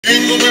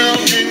jingle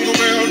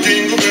bell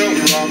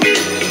rock.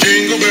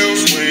 Jingle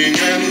bells swing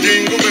and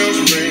jingle bells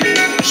ring.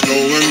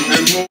 Snowing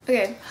and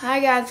Okay, hi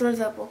guys,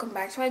 what's up? Welcome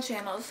back to my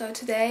channel. So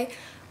today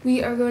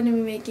we are going to be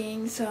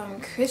making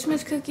some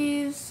Christmas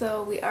cookies.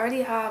 So we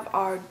already have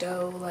our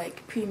dough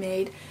like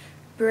pre-made,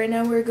 but right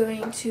now we're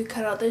going to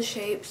cut out the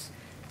shapes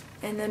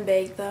and then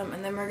bake them,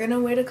 and then we're gonna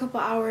wait a couple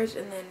hours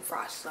and then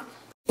frost them.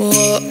 Whoa,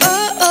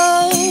 oh,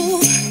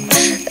 oh,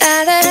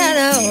 da da da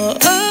da,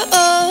 oh,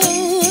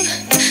 oh,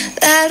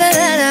 da da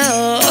da da,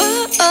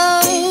 oh,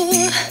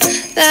 oh,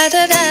 da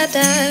da da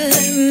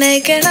da,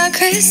 making our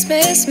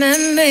Christmas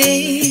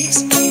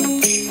memories.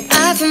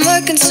 I've been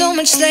working so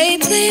much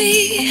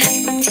lately,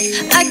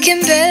 I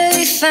can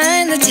barely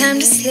find the time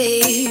to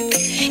sleep.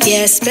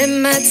 Yeah, I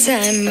spend my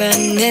time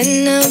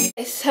running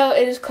up. So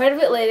it is quite a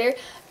bit later,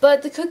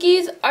 but the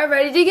cookies are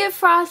ready to get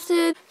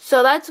frosted.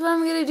 So that's what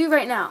I'm gonna do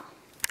right now.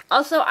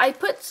 Also, I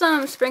put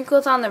some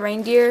sprinkles on the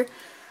reindeer.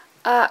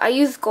 I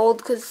used gold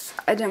because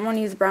I didn't want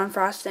to use brown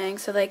frosting,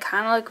 so they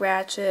kind of look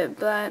ratchet,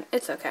 but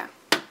it's okay.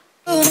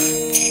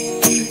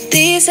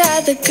 These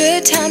are the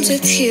good times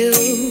with you.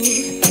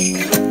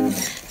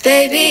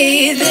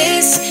 Baby,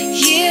 this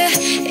year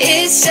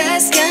it's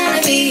just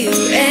gonna be you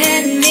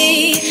and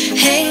me.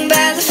 Hang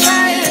by the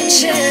fire and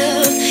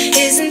chill.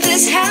 Isn't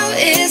this how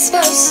it's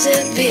supposed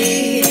to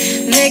be?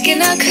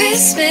 Making our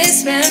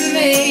Christmas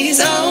memories.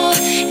 Oh,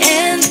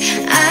 and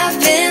I've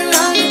been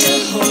longing to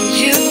hold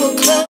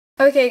you close.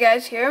 Okay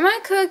guys, here are my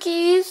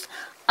cookies.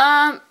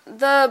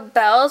 The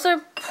bells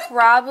are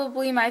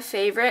probably my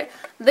favorite.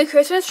 The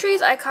Christmas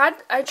trees, I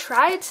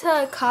tried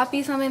to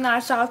copy something that I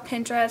saw off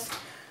Pinterest.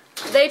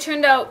 They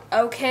turned out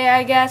okay,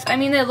 I guess. I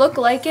mean, they look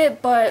like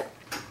it, but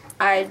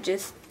I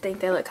just think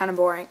they look kind of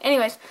boring.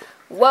 Anyways,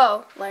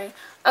 whoa, like,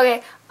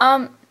 okay,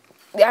 I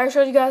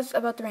showed you guys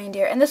about the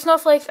reindeer, and the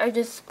snowflakes are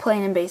just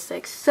plain and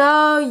basic.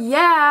 So,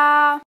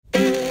 yeah.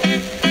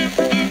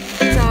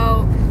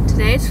 So,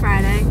 today is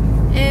Friday,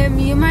 and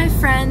me and my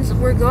friends,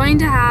 we're going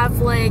to have,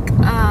 like,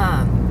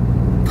 a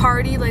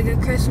party, like a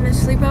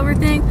Christmas sleepover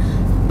thing,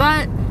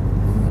 but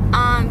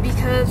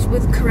because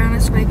with Corona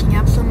spiking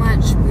up so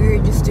much, we're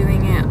just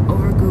doing it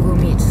over Google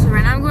Meet. So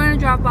right now I'm going to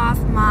drop off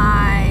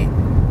my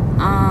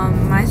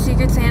my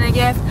Secret Santa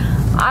gift.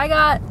 I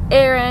got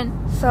Aaron,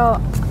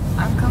 so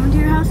I'm coming to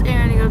your house,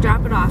 Aaron, to go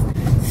drop it off.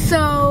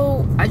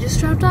 So I just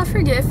dropped off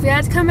her gift. We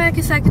had to come back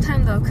a second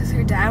time though, because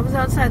her dad was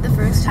outside the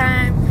first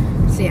time.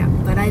 So yeah,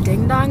 but I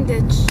ding-dong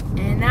ditched,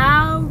 and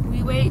now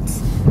we wait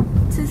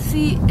to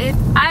see if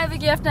I have a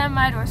gift on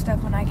my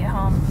doorstep when I get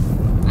home.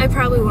 I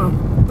probably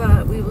won't,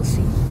 but we will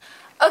see.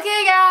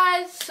 Okay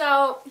guys,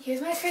 so here's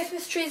my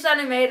Christmas trees that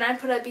I made, and I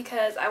put up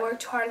because I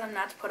worked too hard on them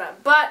not to put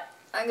up. But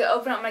I'm going to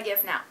open up my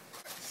gift now.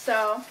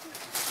 So,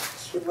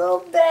 cute little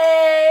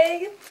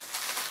bag.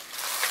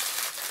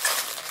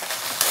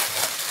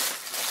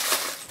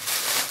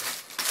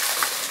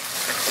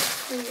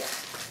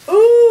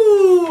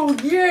 Ooh,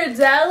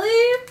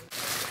 Ghirardelli.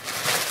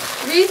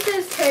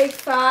 Reese's Take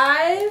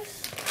 5.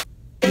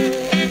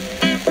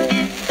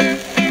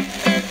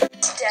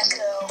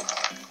 Deco.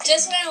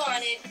 Just what I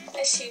wanted.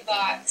 A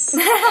shoebox.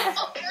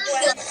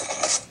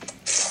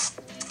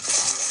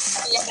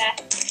 Yeah.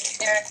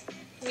 There are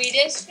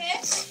Swedish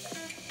fish.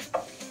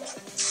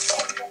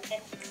 And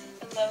then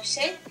a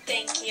lotion.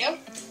 Thank you.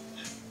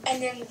 And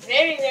then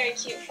very, very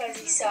cute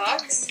fuzzy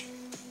socks.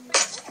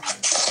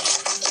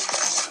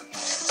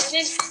 And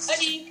then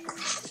buddy.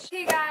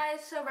 Hey guys,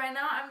 so right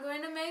now I'm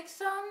going to make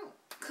some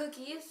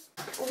cookies.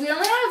 We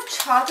only have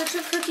chocolate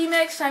chip cookie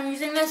mix, so I'm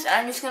using this, and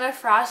I'm just going to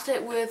frost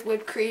it with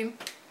whipped cream.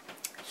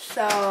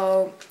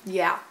 So,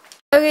 yeah.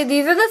 Okay,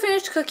 these are the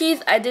finished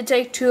cookies. I did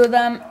take 2 of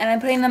them, and I'm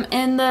putting them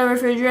in the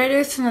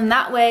refrigerator, so then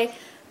that way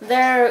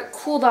they're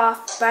cooled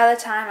off by the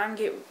time I'm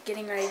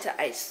getting ready to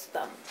ice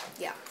them.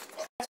 Yeah.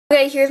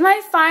 Okay, here's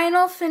my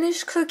final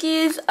finished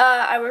cookies.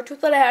 I worked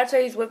with what I had, so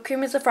I used whipped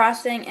cream as the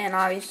frosting, and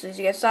obviously, as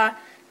you guys saw,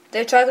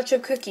 they're chocolate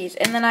chip cookies,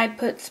 and then I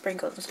put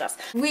sprinkles and stuff.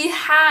 We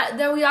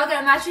all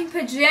got matching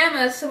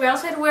pajamas, so we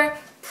also had to wear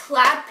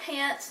plaid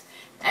pants,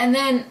 and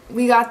then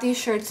we got these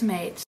shirts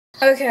made.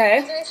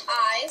 Okay. There's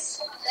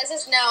eyes, this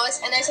is nose,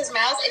 and this is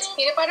mouth. It's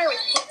peanut butter with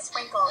pink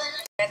sprinkles.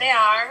 There they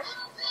are.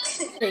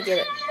 They get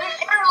it.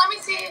 Aaron, let me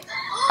see.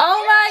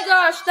 Oh my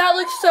gosh, that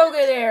looks so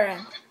good,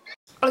 Aaron.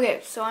 Okay,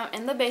 so I'm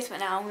in the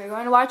basement now, and we're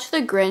going to watch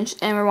The Grinch,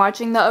 and we're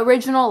watching the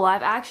original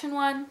live action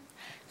one.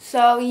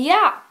 So,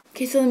 yeah.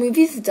 Okay, so the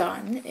movie's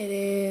done. It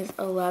is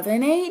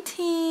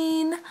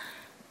 11:18.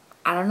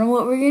 I don't know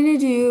what we're going to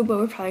do, but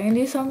we're probably going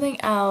to do something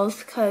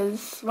else,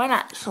 because why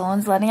not?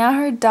 Someone's letting out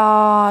her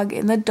dog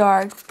in the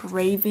dark,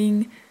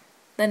 braving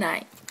the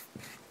night.